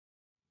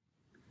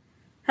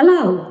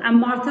Hello, I'm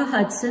Martha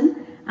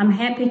Hudson. I'm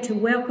happy to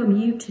welcome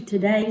you to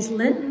today's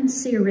Lenten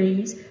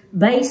series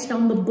based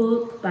on the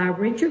book by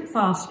Richard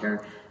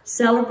Foster,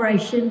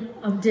 Celebration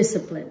of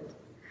Discipline.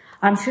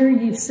 I'm sure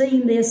you've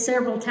seen this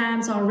several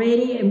times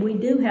already, and we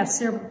do have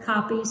several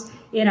copies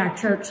in our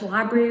church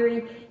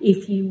library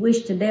if you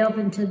wish to delve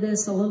into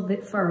this a little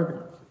bit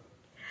further.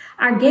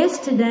 Our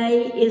guest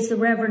today is the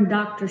Reverend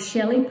Dr.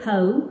 Shelli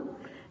Poe.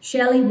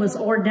 Shelli was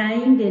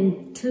ordained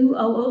in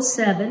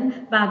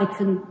 2007 by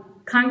the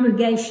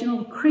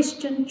Congregational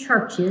Christian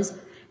Churches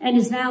and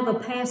is now the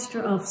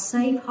pastor of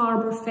Safe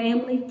Harbor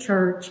Family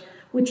Church,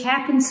 which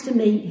happens to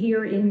meet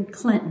here in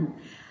Clinton.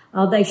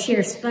 They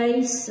share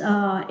space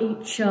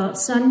each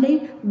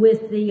Sunday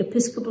with the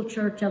Episcopal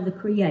Church of the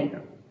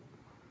Creator.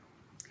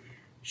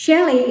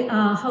 Shelli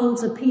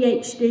holds a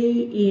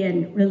PhD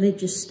in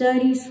religious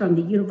studies from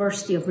the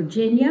University of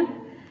Virginia.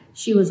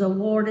 She was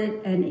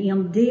awarded an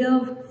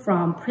MDiv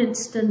from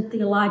Princeton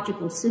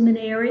Theological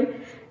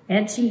Seminary,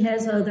 and she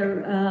has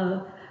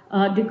other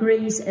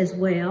degrees as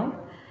well.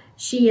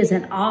 She is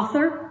an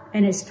author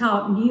and has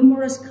taught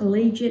numerous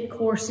collegiate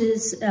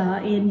courses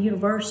in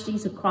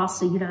universities across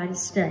the United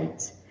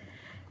States.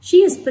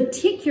 She is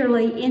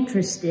particularly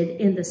interested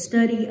in the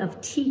study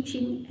of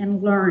teaching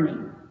and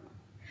learning.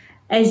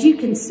 As you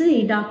can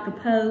see, Dr.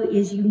 Poe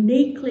is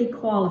uniquely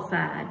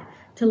qualified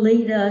to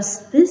lead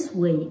us this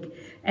week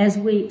as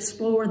we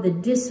explore the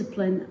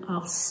discipline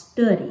of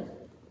study.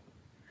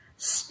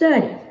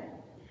 Study.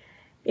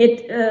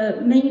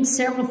 It means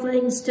several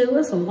things to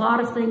us. A lot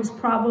of things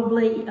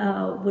probably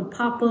would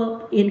pop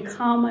up in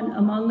common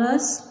among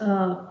us.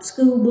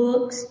 School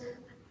books,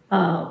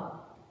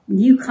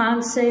 new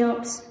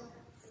concepts,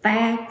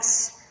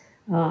 facts,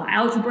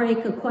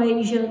 algebraic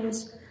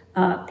equations,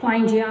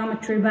 plane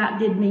geometry about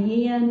did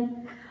me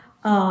in.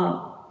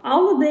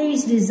 All of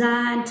these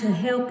designed to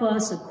help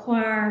us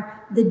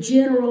acquire the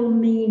general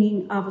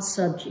meaning of a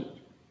subject.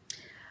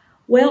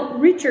 Well,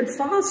 Richard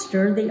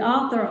Foster, the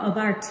author of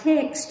our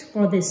text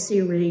for this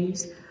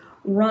series,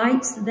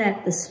 writes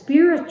that the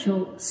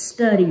spiritual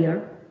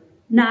studier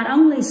not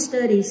only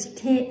studies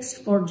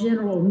text for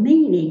general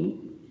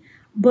meaning,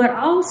 but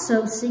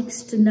also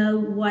seeks to know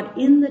what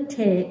in the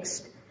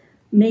text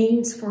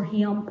means for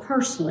him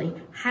personally,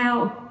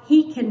 how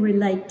he can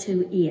relate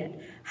to it,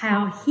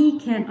 how he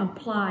can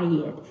apply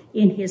it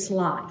in his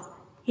life,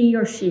 he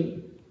or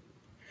she.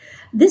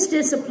 This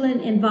discipline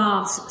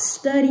involves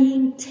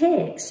studying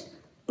text,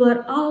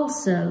 but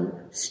also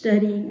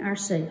studying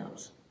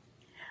ourselves.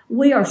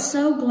 We are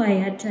so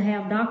glad to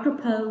have Dr.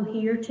 Poe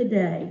here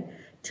today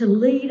to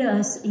lead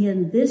us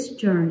in this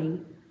journey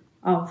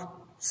of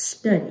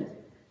study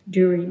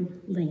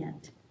during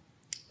Lent.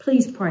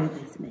 Please pray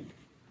with me.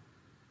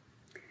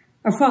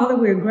 Our Father,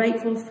 we are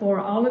grateful for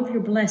all of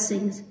your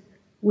blessings.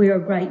 We are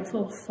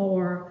grateful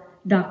for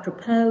Dr.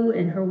 Poe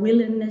and her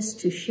willingness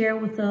to share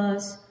with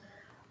us.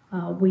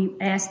 We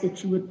ask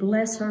that you would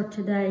bless her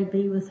today,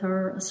 be with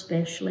her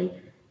especially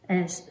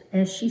as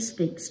she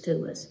speaks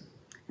to us.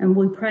 And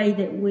we pray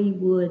that we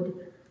would,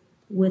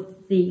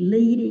 with the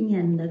leading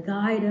and the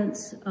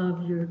guidance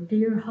of your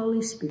dear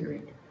Holy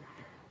Spirit,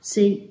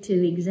 seek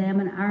to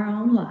examine our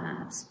own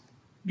lives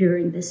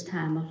during this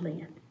time of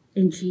Lent.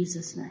 In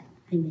Jesus' name,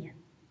 amen.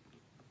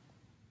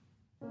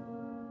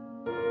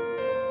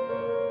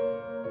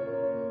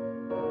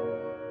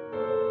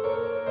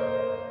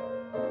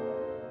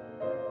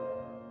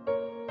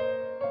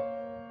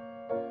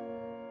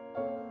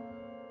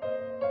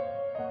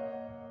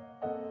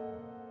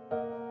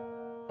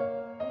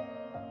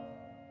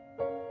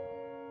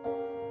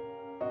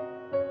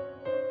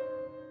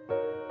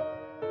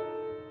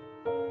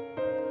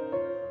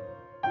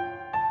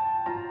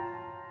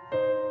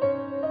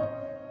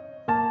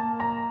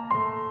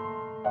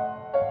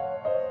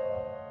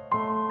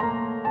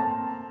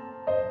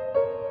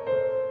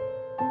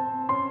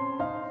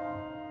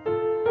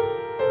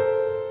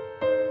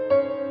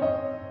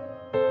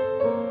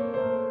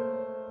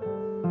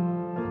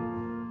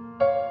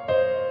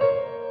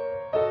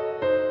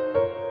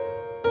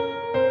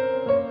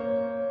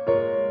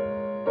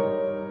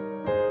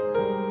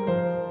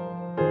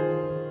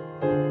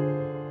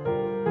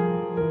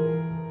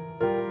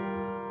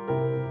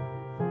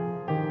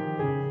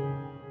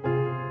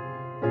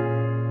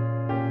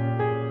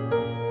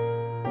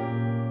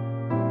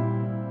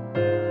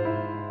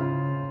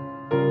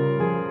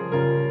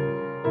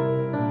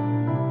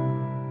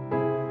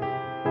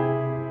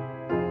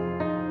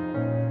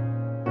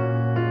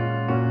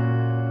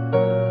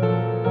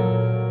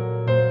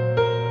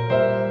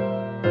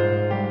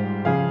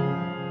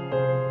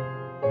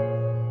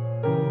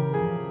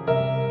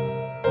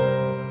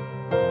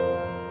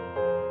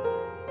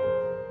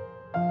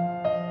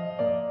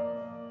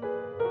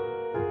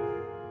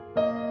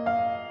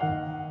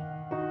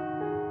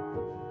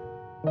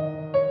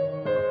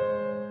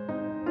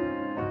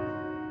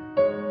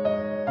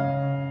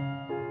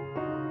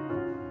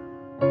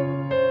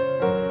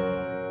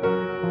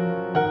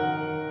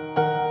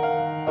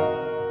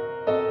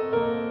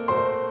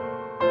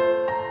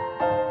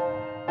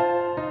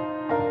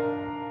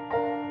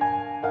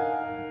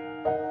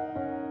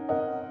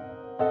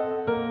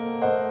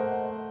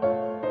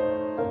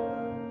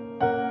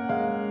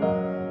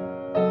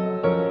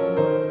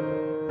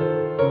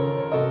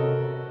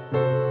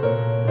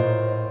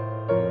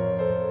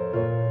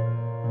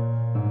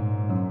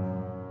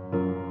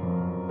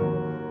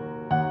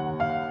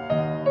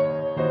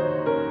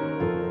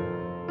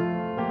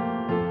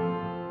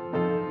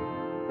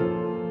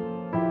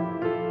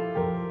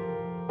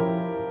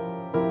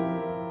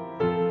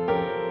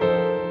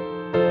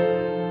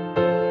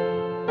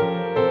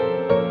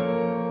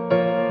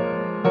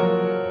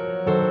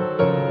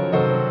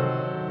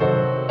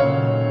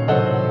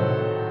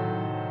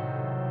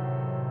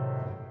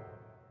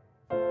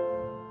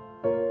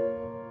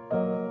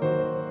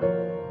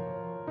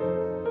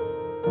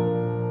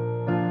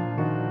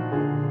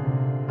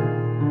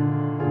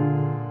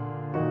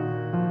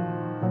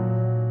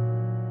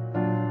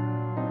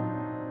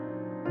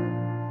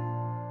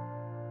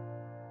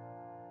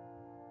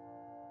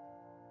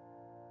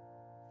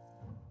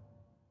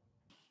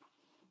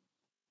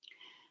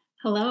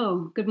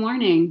 Hello, good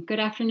morning,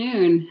 good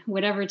afternoon,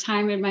 whatever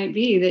time it might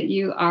be that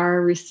you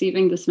are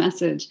receiving this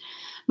message.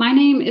 My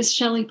name is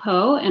Shelli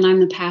Poe, and I'm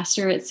the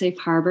pastor at Safe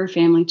Harbor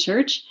Family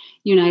Church,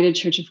 United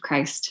Church of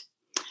Christ.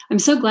 I'm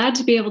so glad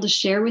to be able to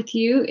share with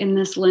you in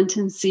this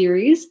Lenten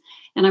series,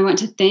 and I want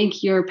to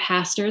thank your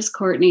pastors,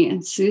 Courtney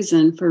and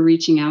Susan, for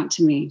reaching out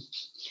to me.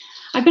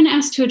 I've been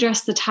asked to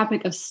address the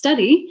topic of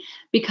study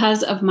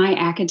because of my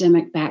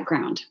academic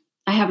background.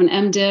 I have an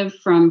MDiv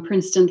from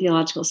Princeton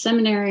Theological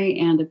Seminary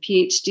and a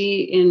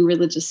PhD in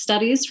religious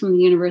studies from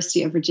the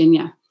University of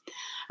Virginia.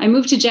 I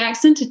moved to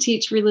Jackson to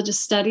teach religious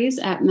studies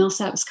at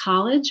Millsaps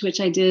College, which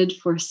I did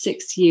for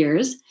 6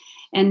 years.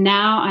 And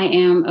now I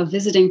am a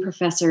visiting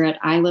professor at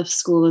Iliff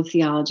School of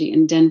Theology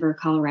in Denver,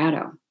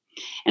 Colorado.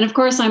 And of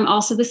course, I'm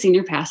also the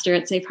senior pastor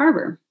at Safe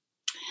Harbor.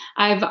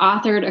 I've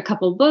authored a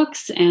couple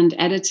books and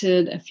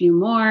edited a few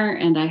more,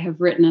 and I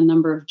have written a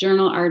number of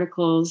journal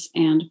articles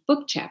and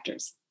book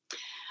chapters.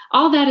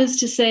 All that is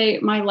to say,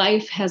 my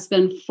life has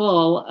been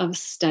full of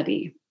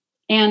study.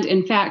 And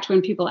in fact,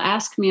 when people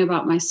ask me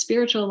about my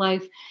spiritual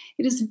life,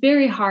 it is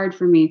very hard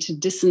for me to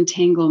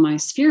disentangle my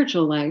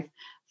spiritual life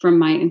from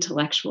my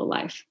intellectual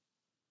life.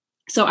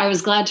 So I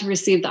was glad to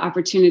receive the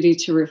opportunity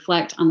to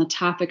reflect on the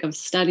topic of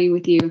study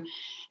with you.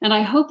 And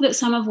I hope that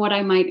some of what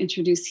I might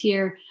introduce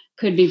here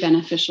could be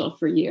beneficial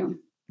for you.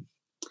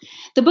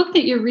 The book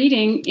that you're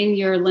reading in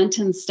your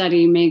Lenten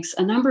study makes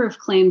a number of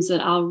claims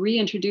that I'll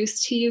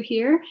reintroduce to you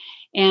here,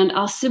 and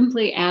I'll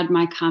simply add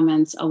my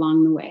comments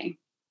along the way.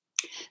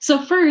 So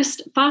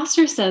first,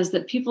 Foster says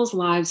that people's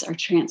lives are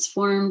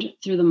transformed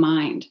through the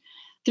mind,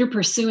 through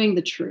pursuing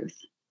the truth.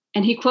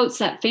 And he quotes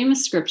that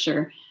famous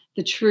scripture,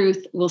 "The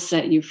truth will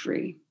set you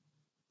free."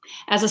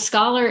 As a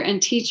scholar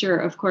and teacher,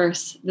 of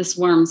course, this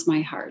warms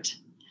my heart.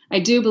 I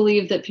do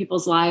believe that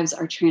people's lives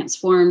are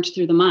transformed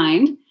through the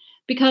mind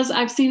because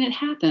I've seen it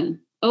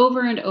happen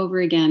over and over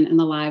again in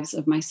the lives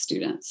of my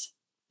students.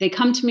 They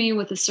come to me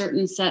with a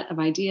certain set of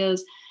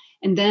ideas,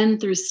 and then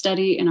through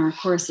study in our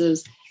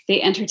courses,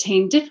 they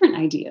entertain different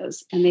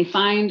ideas and they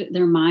find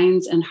their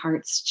minds and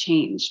hearts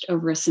changed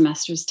over a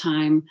semester's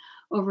time,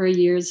 over a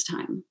year's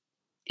time.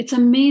 It's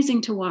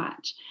amazing to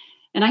watch.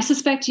 And I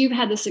suspect you've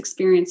had this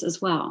experience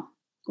as well,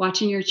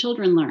 watching your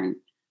children learn,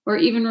 or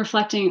even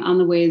reflecting on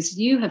the ways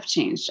you have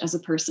changed as a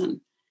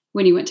person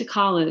when you went to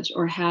college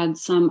or had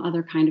some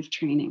other kind of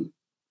training.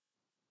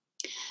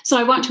 So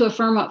I want to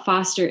affirm what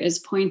Foster is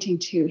pointing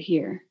to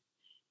here.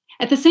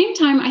 At the same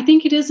time, I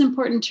think it is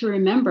important to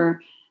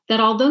remember that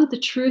although the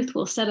truth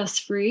will set us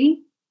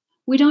free,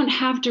 we don't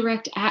have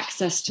direct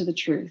access to the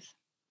truth.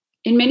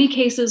 In many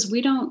cases,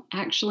 we don't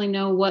actually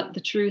know what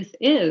the truth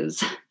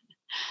is.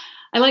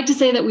 I like to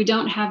say that we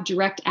don't have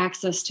direct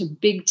access to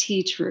big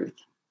T truth,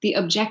 the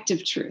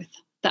objective truth,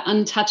 the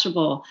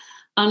untouchable,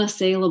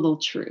 unassailable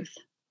truth.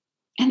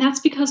 And that's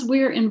because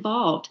we're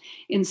involved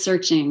in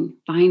searching,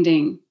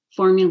 finding,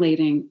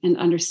 formulating, and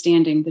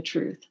understanding the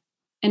truth.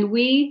 And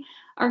we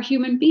are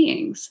human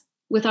beings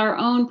with our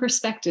own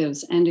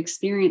perspectives and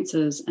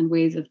experiences and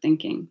ways of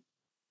thinking.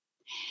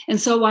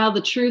 And so while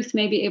the truth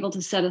may be able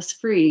to set us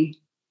free,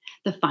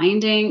 the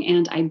finding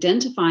and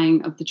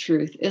identifying of the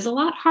truth is a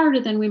lot harder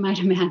than we might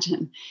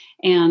imagine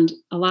and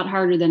a lot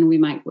harder than we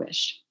might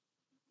wish.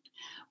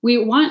 We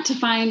want to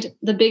find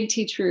the big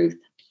T truth,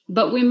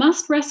 but we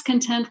must rest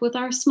content with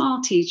our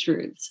small T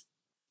truths.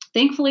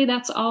 Thankfully,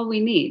 that's all we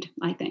need,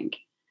 I think.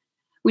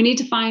 We need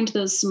to find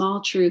those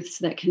small truths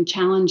that can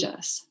challenge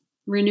us,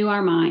 renew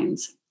our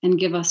minds, and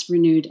give us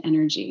renewed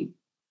energy.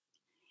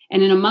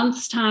 And in a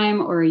month's time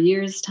or a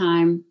year's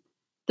time,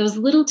 those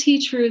little T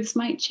truths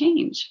might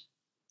change.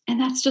 And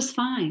that's just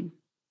fine.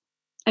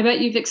 I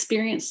bet you've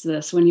experienced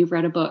this when you've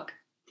read a book,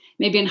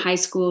 maybe in high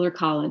school or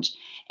college,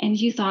 and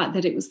you thought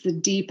that it was the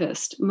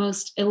deepest,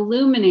 most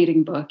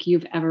illuminating book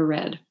you've ever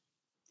read.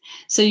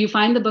 So you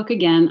find the book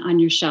again on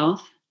your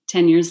shelf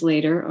 10 years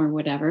later or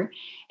whatever,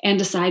 and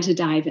decide to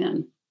dive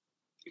in,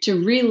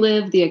 to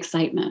relive the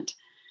excitement,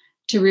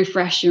 to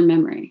refresh your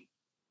memory.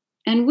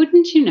 And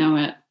wouldn't you know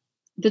it,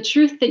 the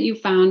truth that you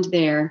found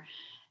there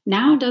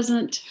now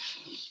doesn't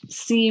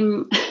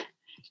seem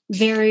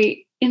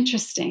very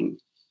interesting.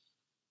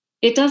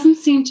 It doesn't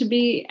seem to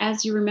be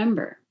as you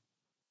remember.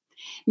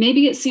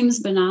 Maybe it seems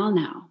banal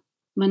now,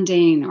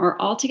 mundane, or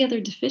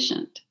altogether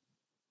deficient.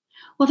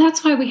 Well,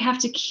 that's why we have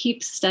to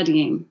keep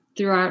studying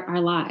throughout our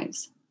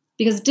lives,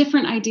 because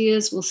different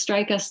ideas will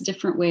strike us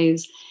different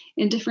ways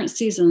in different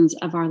seasons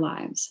of our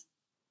lives.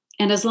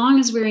 And as long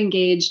as we're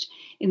engaged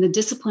in the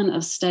discipline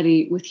of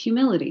study with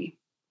humility,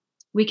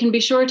 we can be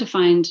sure to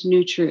find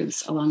new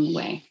truths along the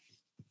way.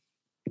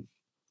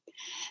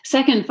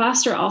 Second,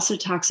 Foster also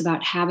talks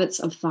about habits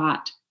of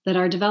thought that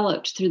are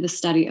developed through the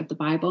study of the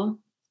Bible,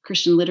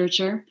 Christian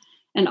literature,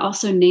 and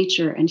also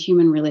nature and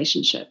human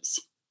relationships.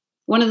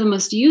 One of the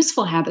most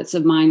useful habits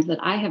of mind that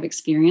I have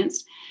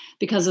experienced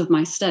because of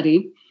my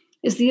study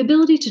is the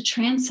ability to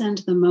transcend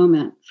the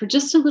moment for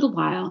just a little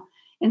while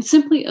and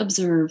simply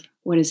observe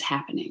what is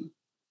happening.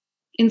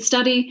 In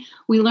study,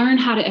 we learn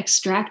how to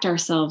extract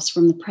ourselves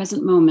from the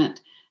present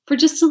moment for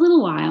just a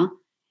little while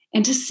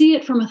and to see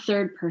it from a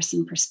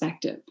third-person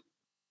perspective.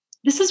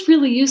 This is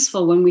really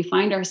useful when we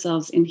find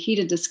ourselves in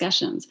heated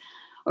discussions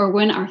or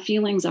when our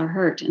feelings are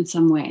hurt in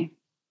some way.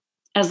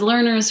 As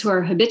learners who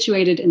are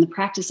habituated in the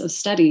practice of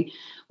study,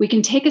 we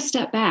can take a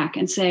step back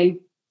and say,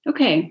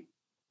 okay,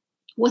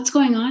 what's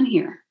going on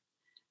here?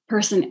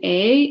 Person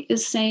A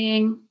is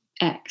saying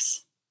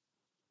X.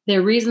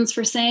 Their reasons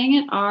for saying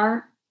it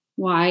are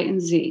Y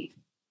and Z.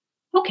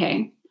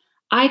 Okay,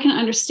 I can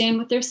understand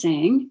what they're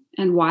saying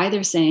and why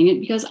they're saying it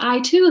because I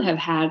too have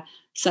had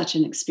such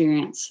an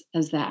experience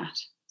as that,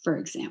 for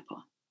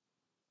example.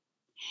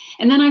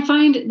 And then I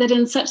find that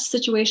in such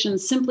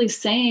situations, simply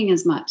saying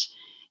as much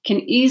can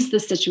ease the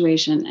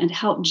situation and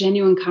help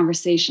genuine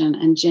conversation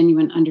and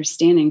genuine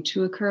understanding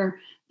to occur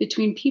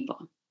between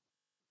people.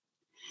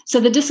 So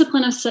the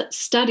discipline of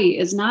study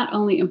is not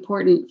only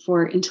important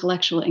for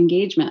intellectual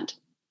engagement,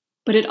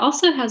 but it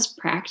also has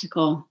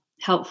practical,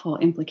 helpful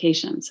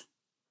implications.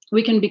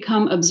 We can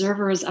become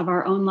observers of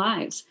our own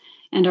lives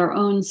and our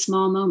own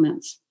small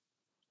moments,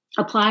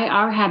 apply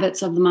our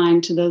habits of the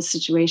mind to those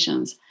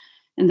situations,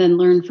 and then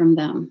learn from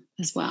them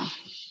as well.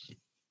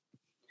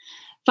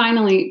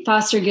 Finally,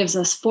 Foster gives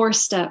us 4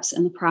 steps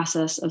in the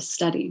process of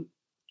study,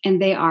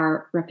 and they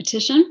are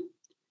repetition,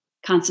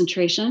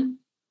 concentration,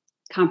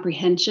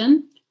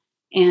 comprehension,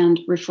 and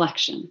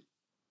reflection.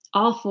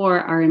 All 4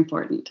 are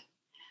important.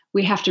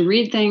 We have to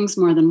read things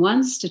more than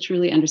once to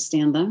truly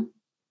understand them.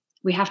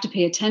 We have to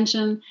pay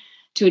attention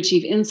to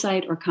achieve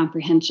insight or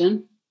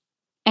comprehension.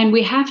 And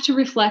we have to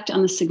reflect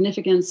on the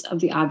significance of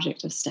the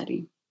object of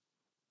study.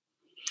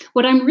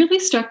 What I'm really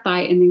struck by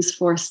in these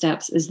 4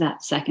 steps is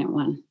that second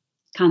one,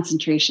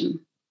 concentration.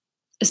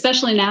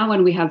 Especially now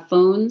when we have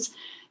phones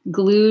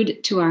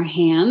glued to our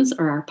hands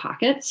or our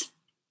pockets,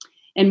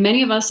 and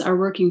many of us are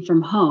working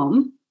from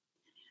home,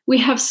 we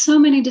have so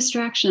many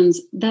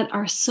distractions that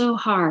are so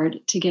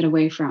hard to get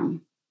away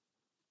from.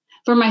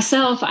 For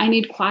myself, I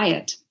need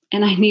quiet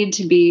and I need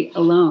to be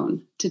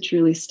alone to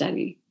truly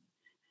study.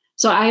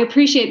 So I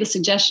appreciate the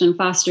suggestion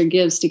Foster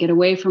gives to get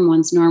away from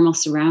one's normal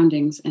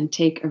surroundings and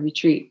take a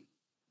retreat.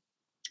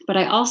 But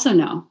I also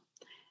know,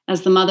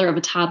 as the mother of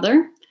a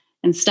toddler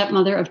and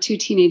stepmother of 2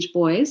 teenage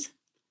boys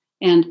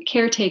and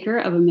caretaker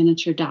of a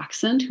miniature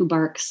dachshund who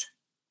barks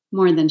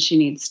more than she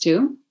needs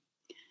to,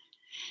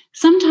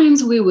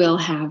 sometimes we will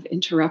have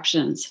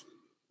interruptions.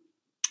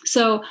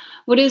 So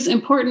what is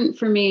important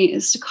for me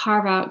is to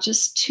carve out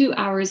just 2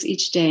 hours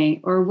each day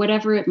or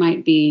whatever it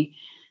might be,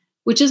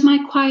 which is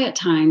my quiet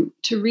time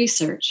to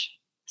research,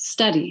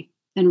 study,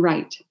 and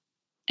write.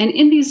 And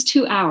in these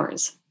 2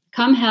 hours,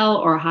 come hell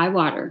or high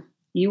water,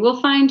 you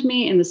will find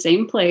me in the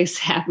same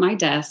place at my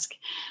desk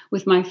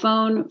with my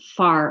phone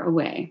far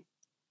away.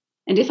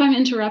 And if I'm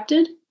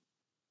interrupted,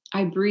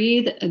 I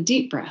breathe a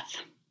deep breath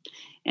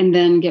and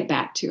then get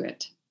back to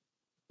it.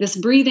 This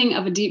breathing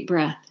of a deep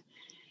breath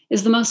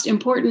is the most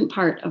important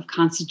part of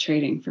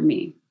concentrating for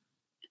me.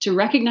 To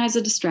recognize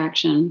a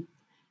distraction,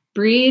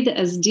 breathe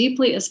as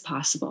deeply as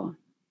possible,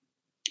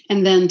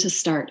 and then to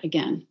start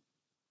again.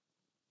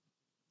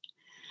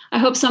 I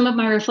hope some of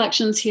my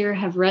reflections here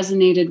have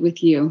resonated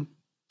with you.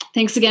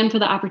 Thanks again for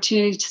the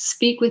opportunity to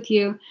speak with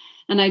you,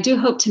 and I do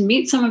hope to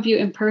meet some of you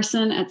in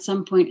person at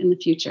some point in the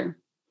future.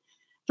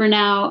 For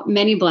now,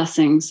 many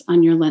blessings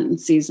on your Lenten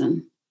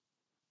season.